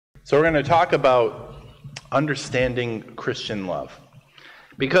So we're going to talk about understanding Christian love.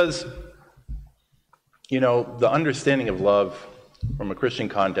 Because, the understanding of love from a Christian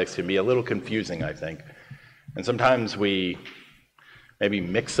context can be a little confusing, I think. And sometimes we maybe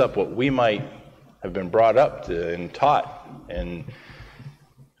mix up what we might have been brought up to and taught in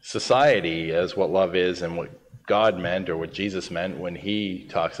society as what love is and what God meant or what Jesus meant when he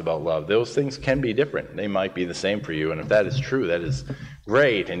talks about love. Those things can be different. They might be the same for you. And if that is true, that is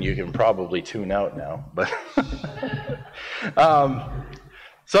great. And you can probably tune out now. But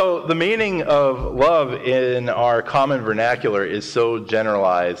so the meaning of love in our common vernacular is so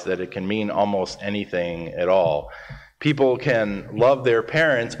generalized that it can mean almost anything at all. People can love their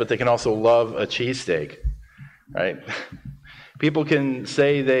parents, but they can also love a cheesesteak, right? People can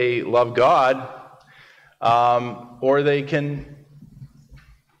say they love God, or they can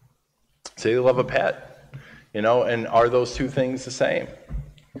say they love a pet, and are those two things the same?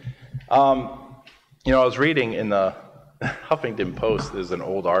 I was reading in the Huffington Post, there's an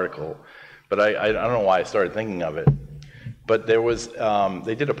old article, but I don't know why I started thinking of it, but there was,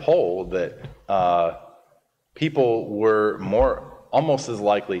 they did a poll that people were almost as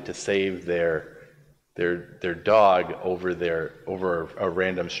likely to save their dog over a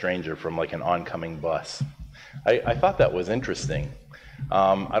random stranger from like an oncoming bus. I thought that was interesting.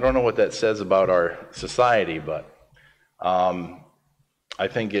 I don't know what that says about our society, but I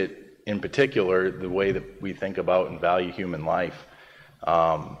think it, in particular, the way that we think about and value human life,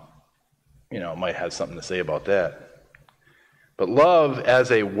 might have something to say about that. But love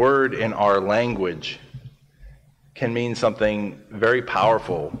as a word in our language can mean something very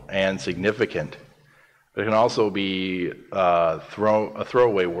powerful and significant. But it can also be a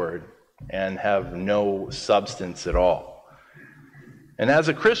throwaway word and have no substance at all. And as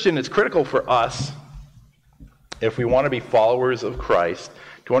a Christian, it's critical for us, if we want to be followers of Christ,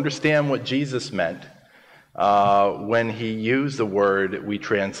 to understand what Jesus meant when he used the word we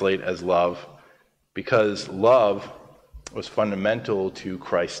translate as love, because love was fundamental to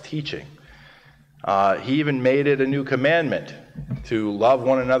Christ's teaching. He even made it a new commandment to love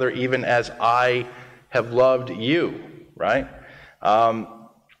one another even as I have loved you, right?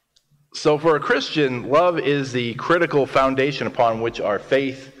 So for a Christian, love is the critical foundation upon which our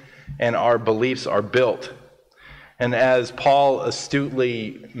faith and our beliefs are built. And as Paul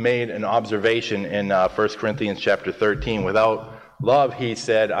astutely made an observation in 1 Corinthians chapter 13, without love, he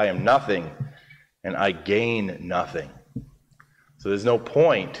said, I am nothing, and I gain nothing. So there's no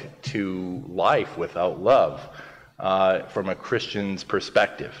point to life without love from a Christian's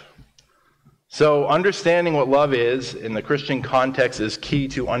perspective. So understanding what love is in the Christian context is key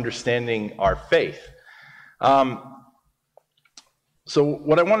to understanding our faith. So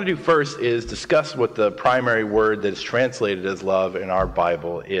what I want to do first is discuss what the primary word that is translated as love in our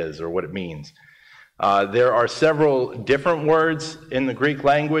Bible is, or what it means. There are several different words in the Greek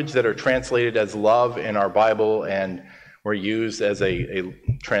language that are translated as love in our Bible and were used as a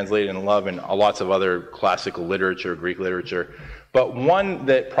translated in love in lots of other classical literature, Greek literature. But one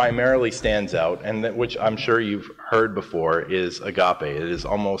that primarily stands out, and that which I'm sure you've heard before, is agape. It is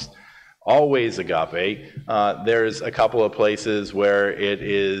almost always agape. There's a couple of places where it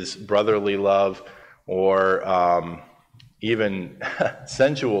is brotherly love, or even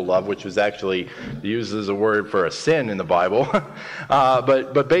sensual love, which was actually used as a word for a sin in the Bible.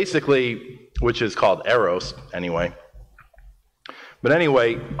 But basically, which is called eros, anyway. But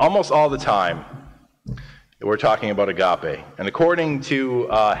anyway, almost all the time, we're talking about agape. And according to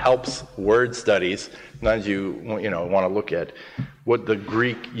Help's word studies, sometimes you want to look at what the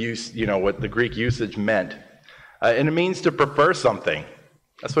Greek usage meant. And it means to prefer something.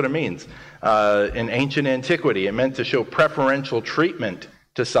 That's what it means. In ancient antiquity, it meant to show preferential treatment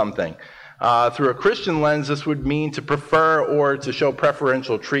to something. Through a Christian lens, this would mean to prefer or to show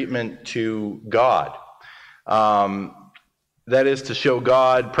preferential treatment to God. That is, to show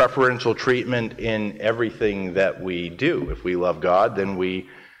God preferential treatment in everything that we do. If we love God, then we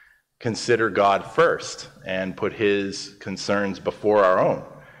consider God first and put his concerns before our own.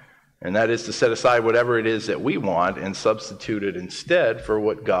 And that is to set aside whatever it is that we want and substitute it instead for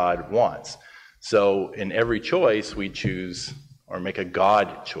what God wants. So in every choice, we choose or make a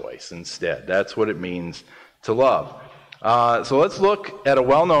God choice instead. That's what it means to love. So let's look at a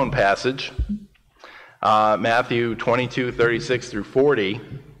well-known passage. Matthew 22, 36 through 40,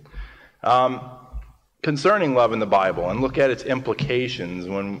 concerning love in the Bible, and look at its implications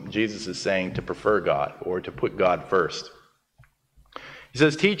when Jesus is saying to prefer God or to put God first. He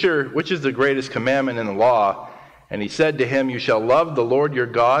says, "Teacher, which is the greatest commandment in the law?" And he said to him, "You shall love the Lord your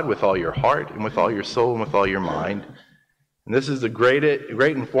God with all your heart and with all your soul and with all your mind, And this is the great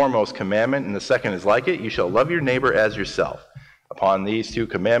and foremost commandment, and the second is like it. You shall love your neighbor as yourself. Upon these two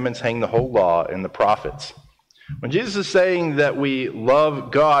commandments hang the whole law and the prophets. When Jesus is saying that we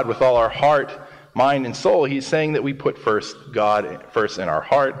love God with all our heart, mind, and soul, he's saying that we put God first in our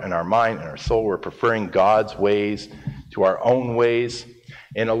heart and our mind and our soul. We're preferring God's ways to our own ways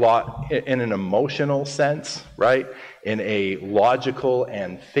in an emotional sense, right? In a logical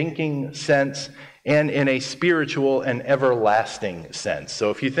and thinking sense, and in a spiritual and everlasting sense. So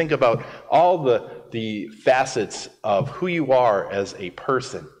if you think about all the facets of who you are as a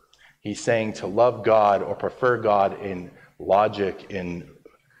person, he's saying to love God or prefer God in logic,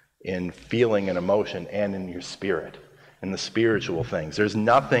 in feeling and emotion, and in your spirit, in the spiritual things. There's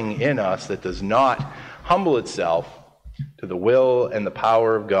nothing in us that does not humble itself to the will and the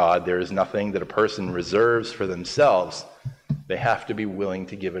power of God. There is nothing that a person reserves for themselves. They have to be willing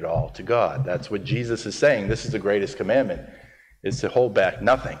to give it all to God. That's what Jesus is saying. This is the greatest commandment, is to hold back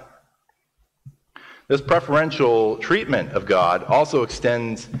nothing. This preferential treatment of God also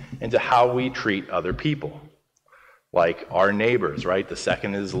extends into how we treat other people, like our neighbors, right? The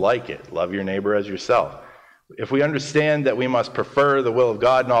second is like it. Love your neighbor as yourself. If we understand that we must prefer the will of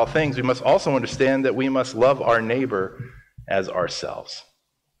God in all things, we must also understand that we must love our neighbor as ourselves,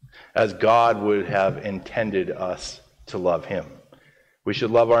 as God would have intended us to love him. We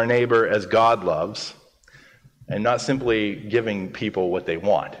should love our neighbor as God loves, and not simply giving people what they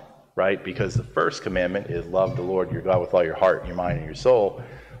want, right? Because the first commandment is love the Lord your God with all your heart, your mind, and your soul.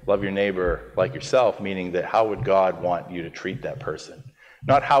 Love your neighbor like yourself, meaning that how would God want you to treat that person?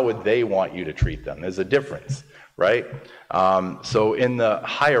 Not how would they want you to treat them. There's a difference, right? So in the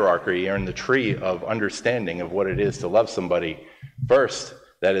hierarchy, or in the tree of understanding of what it is to love somebody, first,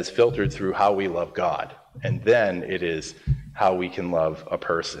 that is filtered through how we love God. And then it is how we can love a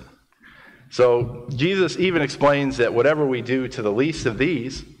person. So Jesus even explains that whatever we do to the least of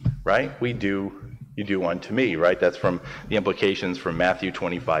these, right, you do unto me, right? That's from the implications from Matthew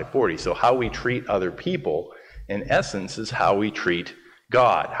 25:40. So how we treat other people, in essence, is how we treat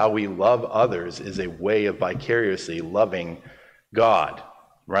God. How we love others is a way of vicariously loving God,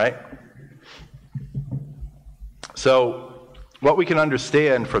 right? So what we can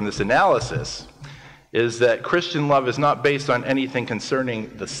understand from this analysis is that Christian love is not based on anything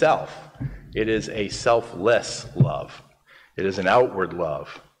concerning the self. It is a selfless love. It is an outward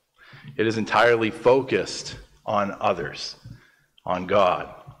love. It is entirely focused on others, on God,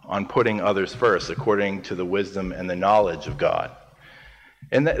 on putting others first, according to the wisdom and the knowledge of God.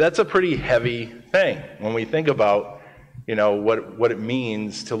 And that's a pretty heavy thing when we think about, what it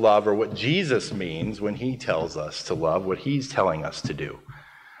means to love, or what Jesus means when he tells us to love, what he's telling us to do.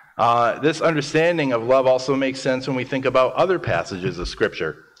 This understanding of love also makes sense when we think about other passages of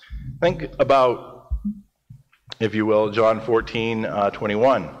Scripture. Think about, if you will, John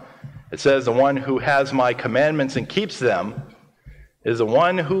 14:21. It says, "The one who has my commandments and keeps them is the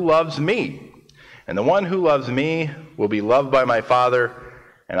one who loves me. And the one who loves me will be loved by my Father,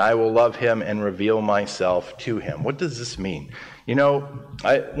 and I will love him and reveal myself to him." What does this mean?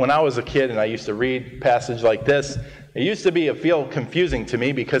 When I was a kid and I used to read passage like this, it used to feel confusing to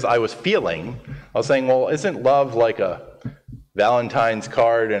me because I was saying, well, isn't love like a Valentine's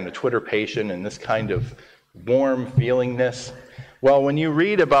card and a Twitter patient and this kind of warm feelingness? Well, when you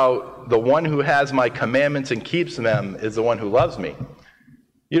read about the one who has my commandments and keeps them is the one who loves me,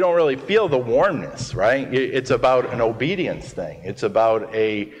 you don't really feel the warmness, right? It's about an obedience thing. It's about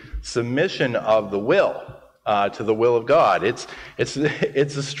a submission of the will to the will of God. It's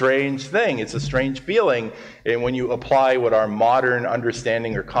a strange thing. It's a strange feeling when you apply what our modern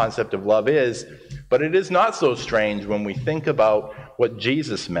understanding or concept of love is. But it is not so strange when we think about what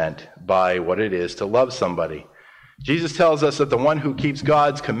Jesus meant by what it is to love somebody. Jesus tells us that the one who keeps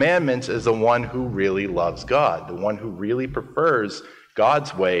God's commandments is the one who really loves God, the one who really prefers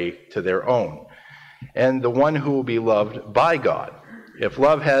God's way to their own, and the one who will be loved by God. If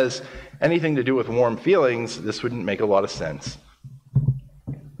love has anything to do with warm feelings, this wouldn't make a lot of sense.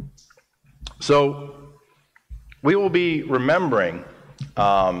 So we will be remembering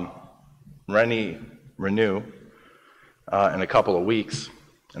Rennie Renew in a couple of weeks.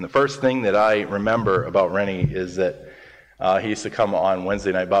 And the first thing that I remember about Rennie is that he used to come on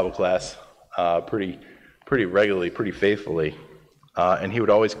Wednesday night Bible class pretty regularly, pretty faithfully. And he would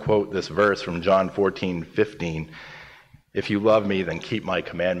always quote this verse from John 14:15. "If you love me, then keep my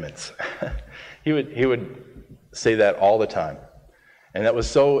commandments." He would say that all the time. And that was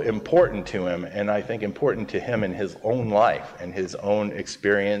so important to him, and I think important to him in his own life and his own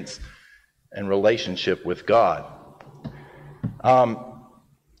experience and relationship with God.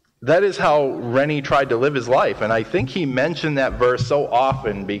 that is how Rennie tried to live his life. And I think he mentioned that verse so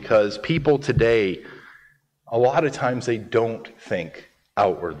often because people today, a lot of times they don't think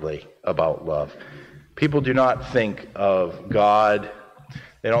outwardly about love. People do not think of God.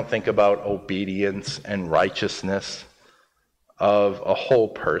 They don't think about obedience and righteousness of a whole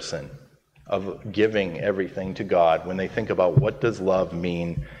person, of giving everything to God when they think about what does love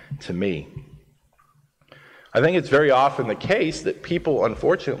mean to me. I think it's very often the case that people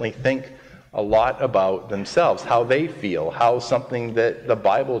unfortunately think a lot about themselves, how they feel, how something that the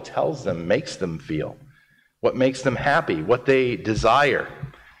Bible tells them makes them feel, what makes them happy, what they desire.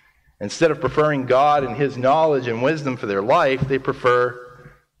 Instead of preferring God and His knowledge and wisdom for their life, they prefer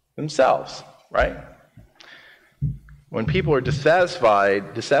themselves, right? When people are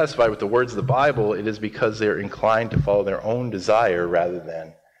dissatisfied with the words of the Bible, it is because they're inclined to follow their own desire rather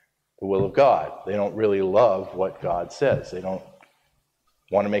than the will of God. They don't really love what God says. They don't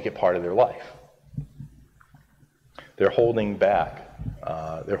want to make it part of their life. They're holding back.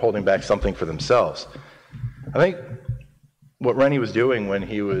 They're holding back something for themselves. I think what Rennie was doing when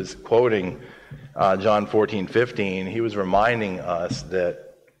he was quoting John 14:15, he was reminding us that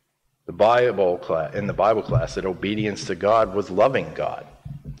in the Bible class, that obedience to God was loving God.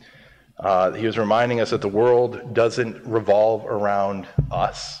 He was reminding us that the world doesn't revolve around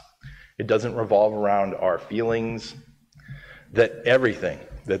us. It doesn't revolve around our feelings. That everything,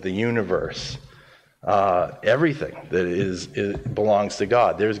 that the universe, everything that belongs to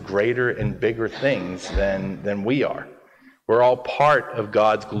God. There's greater and bigger things than we are. We're all part of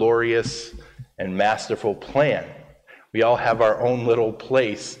God's glorious and masterful plan. We all have our own little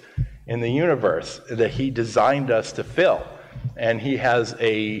place in the universe that He designed us to fill. And He has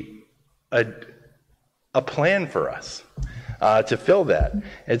a plan for us to fill that.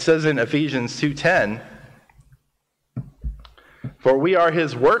 It says in Ephesians 2:10, "For we are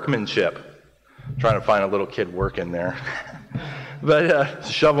His workmanship." I'm trying to find a little kid working there. But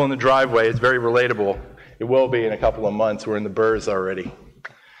shovel in the driveway, it's very relatable. It will be in a couple of months. We're in the burrs already.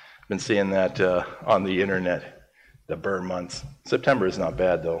 I've been seeing that on the internet, the burr months. September is not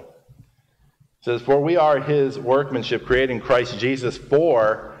bad, though. It says, "For we are His workmanship, created in Christ Jesus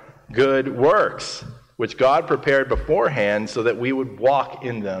for good works, which God prepared beforehand so that we would walk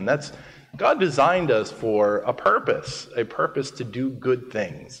in them." God designed us for a purpose to do good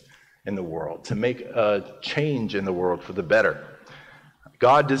things in the world, to make a change in the world for the better.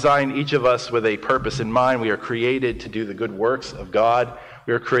 God designed each of us with a purpose in mind. We are created to do the good works of God.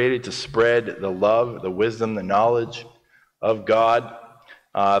 We are created to spread the love, the wisdom, the knowledge of God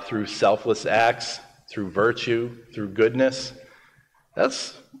through selfless acts, through virtue, through goodness.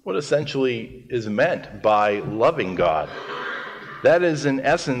 That's what essentially is meant by loving God. That is, in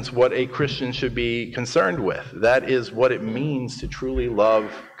essence, what a Christian should be concerned with. That is what it means to truly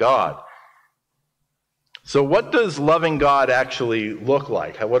love God. So what does loving God actually look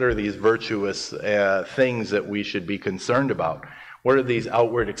like? What are these virtuous things that we should be concerned about? What are these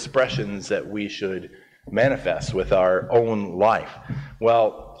outward expressions that we should manifest with our own life?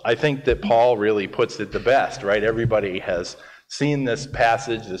 Well, I think that Paul really puts it the best, right? Everybody has seen this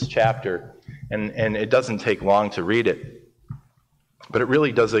passage, this chapter, and it doesn't take long to read it. But it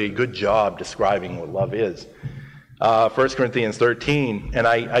really does a good job describing what love is. 1 Corinthians 13, and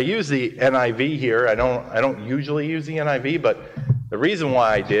I use the NIV here. I don't usually use the NIV, but the reason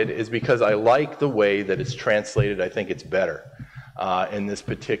why I did is because I like the way that it's translated. I think it's better in this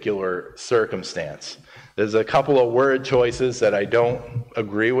particular circumstance. There's a couple of word choices that I don't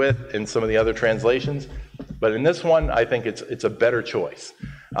agree with in some of the other translations, but in this one, I think it's a better choice.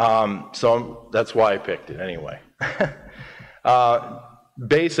 So that's why I picked it anyway.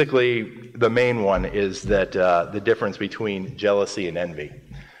 Basically, the main one is that the difference between jealousy and envy.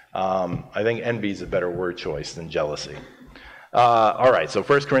 I think envy is a better word choice than jealousy. All right, so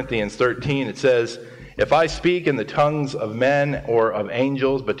 1 Corinthians 13, it says, "If I speak in the tongues of men or of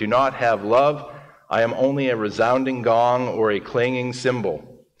angels, but do not have love, I am only a resounding gong or a clanging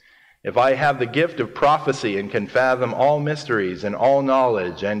cymbal. If I have the gift of prophecy and can fathom all mysteries and all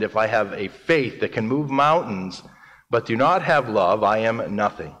knowledge, and if I have a faith that can move mountains, but do not have love, I am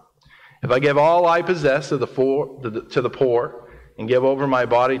nothing. If I give all I possess to the poor and give over my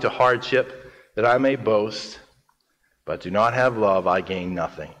body to hardship, that I may boast, but do not have love, I gain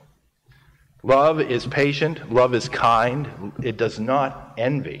nothing. Love is patient, love is kind, it does not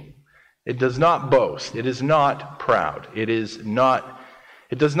envy, it does not boast, it is not proud, it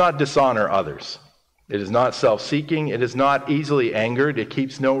does not dishonor others, it is not self-seeking, it is not easily angered, it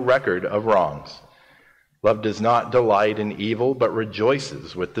keeps no record of wrongs. Love does not delight in evil, but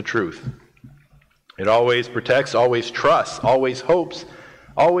rejoices with the truth. It always protects, always trusts, always hopes,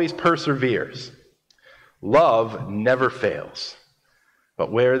 always perseveres. Love never fails.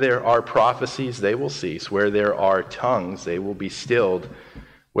 But where there are prophecies, they will cease. Where there are tongues, they will be stilled.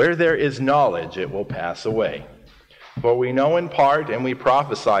 Where there is knowledge, it will pass away. For we know in part and we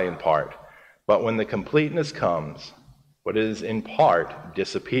prophesy in part. But when the completeness comes, what is in part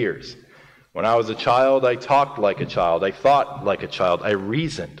disappears. When I was a child, I talked like a child. I thought like a child. I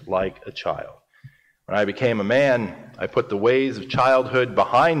reasoned like a child. When I became a man, I put the ways of childhood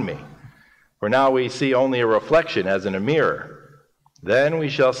behind me. For now we see only a reflection as in a mirror. Then we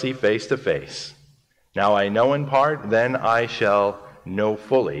shall see face to face. Now I know in part, then I shall know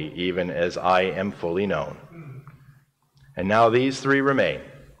fully, even as I am fully known. And now these three remain: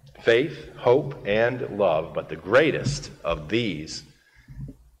 faith, hope, and love. But the greatest of these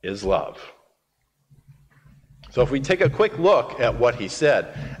is love. So if we take a quick look at what he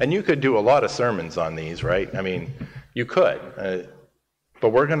said, and you could do a lot of sermons on these, right? I mean, you could, but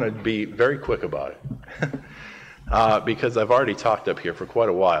we're going to be very quick about it. Because I've already talked up here for quite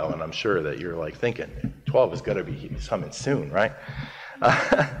a while, and I'm sure that you're like thinking, 12 is going to be coming soon, right?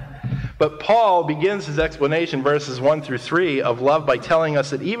 But Paul begins his explanation, verses 1 through 3, of love by telling us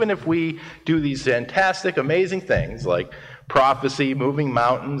that even if we do these fantastic, amazing things like prophecy, moving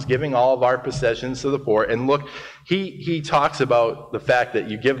mountains, giving all of our possessions to the poor, and look, he talks about the fact that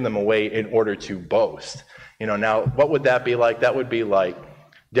you give them away in order to boast. Now, what would that be like? That would be like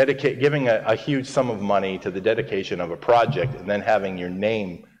giving a huge sum of money to the dedication of a project and then having your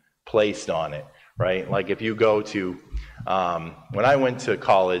name placed on it, right? Like if you go to, when I went to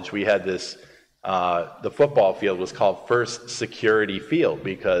college, we had this, the football field was called First Security Field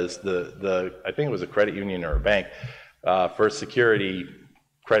because I think it was a credit union or a bank, First Security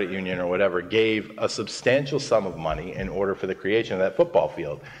Credit Union or whatever, gave a substantial sum of money in order for the creation of that football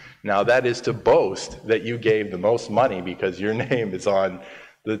field. Now that is to boast that you gave the most money because your name is on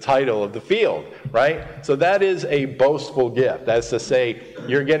the title of the field, right? So that is a boastful gift. That's to say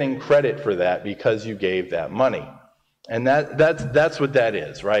you're getting credit for that because you gave that money. And that's what that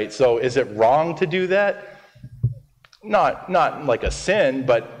is, right? So is it wrong to do that? Not like a sin,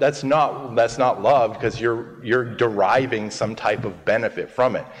 but that's not love because you're deriving some type of benefit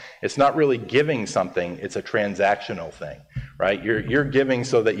from it. It's not really giving something, it's a transactional thing, right? You're giving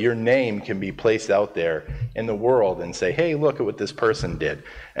so that your name can be placed out there in the world and say, hey, look at what this person did.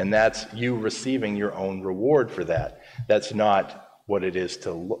 And that's you receiving your own reward for that. That's not what it is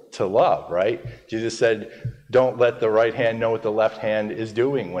to love, right? Jesus said, don't let the right hand know what the left hand is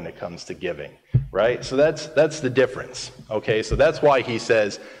doing when it comes to giving, right? So that's the difference, okay? So that's why he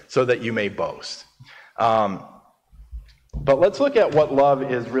says, so that you may boast. But let's look at what love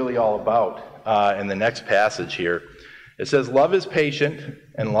is really all about in the next passage here. It says, love is patient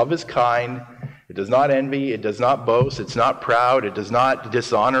and love is kind. It does not envy, it does not boast, it's not proud, it does not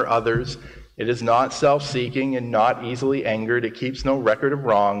dishonor others. It is not self-seeking and not easily angered. It keeps no record of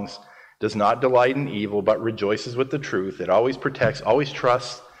wrongs, does not delight in evil, but rejoices with the truth. It always protects, always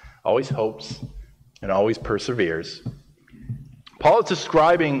trusts, always hopes, and always perseveres. Paul is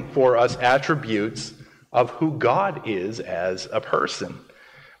describing for us attributes of who God is as a person.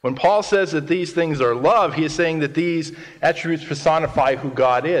 When Paul says that these things are love, he is saying that these attributes personify who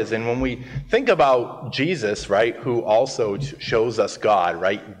God is. And when we think about Jesus, right, who also shows us God,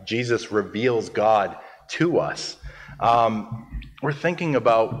 right, Jesus reveals God to us. We're thinking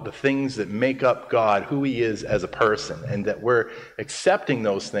about the things that make up God, who he is as a person, and that we're accepting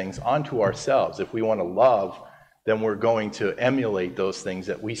those things onto ourselves. If we want to love, then we're going to emulate those things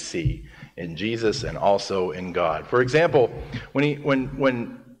that we see in Jesus and also in God. For example,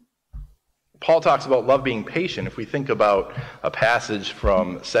 when Paul talks about love being patient, if we think about a passage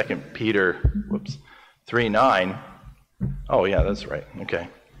from 2 Peter 3:9. Oh, yeah, that's right. Okay.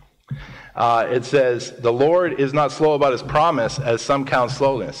 It says, the Lord is not slow about his promise, as some count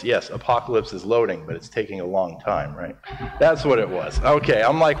slowness. Yes, Apocalypse is loading, but it's taking a long time, right? That's what it was. Okay,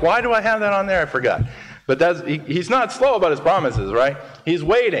 I'm like, why do I have that on there? I forgot. But he's not slow about his promises, right? He's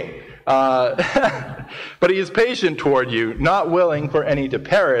waiting. But he is patient toward you, not willing for any to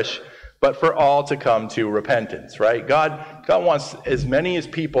perish, but for all to come to repentance, right? God wants as many as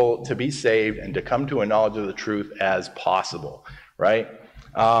people to be saved and to come to a knowledge of the truth as possible, right?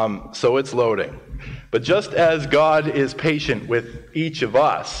 So it's loading. But just as God is patient with each of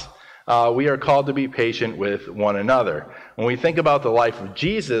us, we are called to be patient with one another. When we think about the life of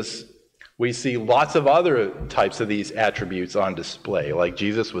Jesus, we see lots of other types of these attributes on display. Like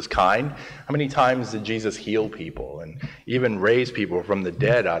Jesus was kind. How many times did Jesus heal people and even raise people from the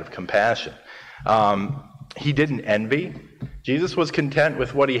dead out of compassion? He didn't envy. Jesus was content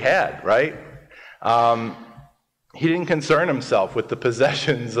with what he had, right? He didn't concern himself with the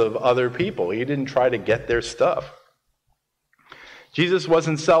possessions of other people. He didn't try to get their stuff. Jesus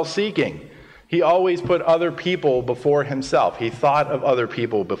wasn't self-seeking. He always put other people before himself. He thought of other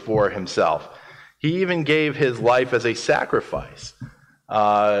people before himself. He even gave his life as a sacrifice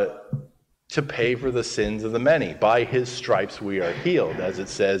to pay for the sins of the many. By his stripes we are healed, as it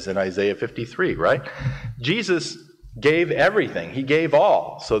says in Isaiah 53, right? Jesus gave everything. He gave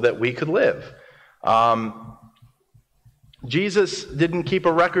all so that we could live. Jesus didn't keep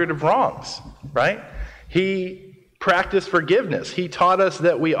a record of wrongs, right? He practiced forgiveness. He taught us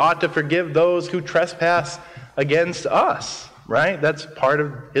that we ought to forgive those who trespass against us, right? That's part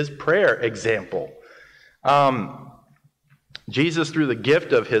of his prayer example. Jesus, through the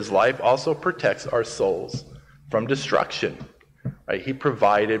gift of his life, also protects our souls from destruction, right? He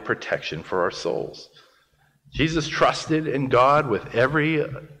provided protection for our souls. Jesus trusted in God with every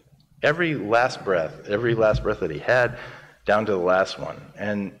last breath that he had, down to the last one.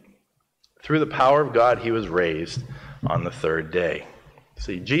 And through the power of God, he was raised on the third day.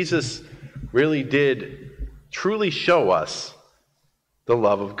 See, Jesus really did truly show us the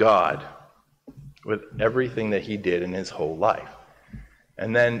love of God with everything that he did in his whole life.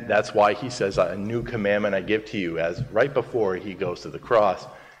 And then that's why he says, a new commandment I give to you, as right before he goes to the cross,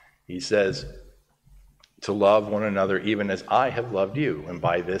 he says, to love one another even as I have loved you. And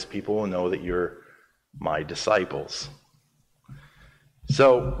by this people will know that you're my disciples.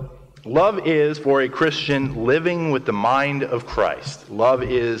 So, love is, for a Christian, living with the mind of Christ. Love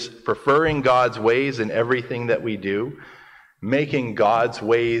is preferring God's ways in everything that we do, making God's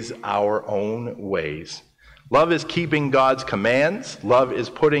ways our own ways. Love is keeping God's commands. Love is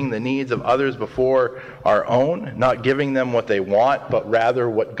putting the needs of others before our own, not giving them what they want, but rather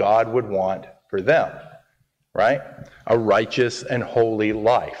what God would want for them, right? A righteous and holy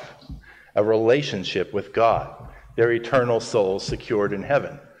life, a relationship with God, their eternal souls secured in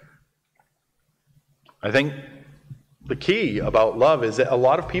heaven. I think the key about love is that a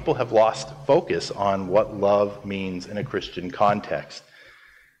lot of people have lost focus on what love means in a Christian context.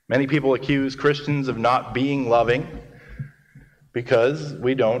 Many people accuse Christians of not being loving because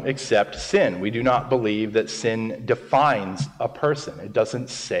we don't accept sin. We do not believe that sin defines a person. It doesn't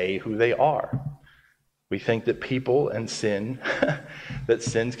say who they are. We think that people and sin, that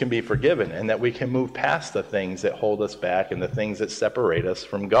sins can be forgiven, and that we can move past the things that hold us back and the things that separate us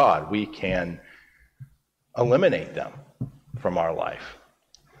from God. We can eliminate them from our life.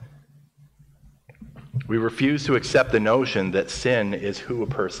 We refuse to accept the notion that sin is who a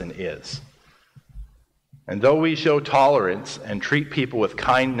person is. And though we show tolerance and treat people with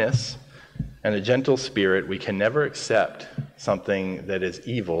kindness and a gentle spirit, we can never accept something that is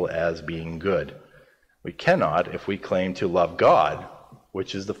evil as being good. We cannot if we claim to love God,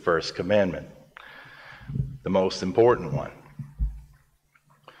 which is the first commandment, the most important one.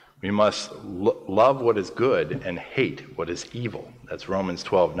 We must love what is good and hate what is evil. That's Romans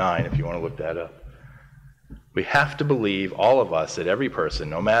 12:9, if you want to look that up. We have to believe, all of us, that every person,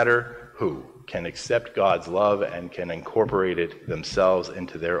 no matter who, can accept God's love and can incorporate it themselves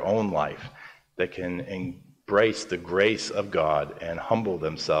into their own life, that can embrace the grace of God and humble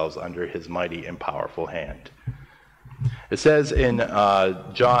themselves under his mighty and powerful hand. It says in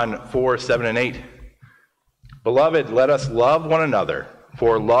John 4:7-8, "Beloved, let us love one another,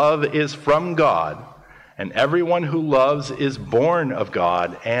 for love is from God, and everyone who loves is born of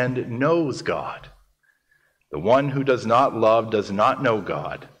God and knows God. The one who does not love does not know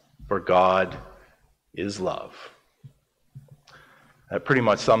God, for God is love." That pretty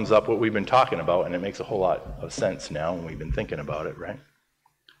much sums up what we've been talking about, and it makes a whole lot of sense now when we've been thinking about it, right?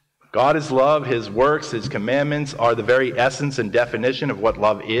 God is love. His works, his commandments are the very essence and definition of what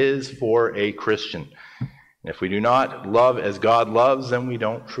love is for a Christian. And if we do not love as God loves, then we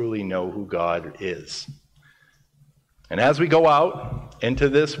don't truly know who God is. And as we go out into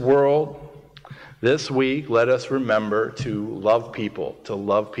this world this week, let us remember to love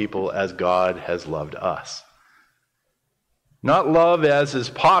people as God has loved us. Not love as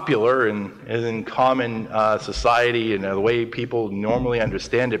is popular in common society and the way people normally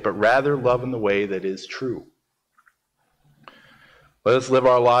understand it, but rather love in the way that is true. Let us live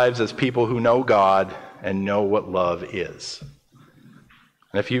our lives as people who know God and know what love is.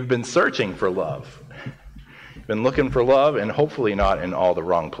 And if you've been searching for love, you've been looking for love, and hopefully not in all the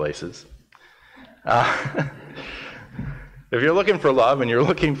wrong places. If you're looking for love and you're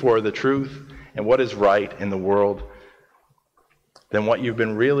looking for the truth and what is right in the world, then what you've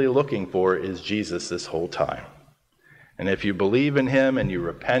been really looking for is Jesus this whole time. And if you believe in him and you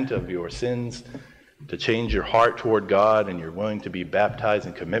repent of your sins, to change your heart toward God and you're willing to be baptized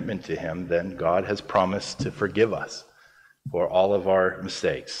in commitment to him, then God has promised to forgive us for all of our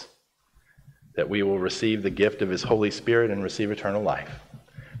mistakes, that we will receive the gift of his Holy Spirit and receive eternal life.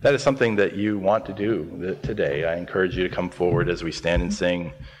 If that is something that you want to do today, I encourage you to come forward as we stand and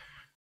sing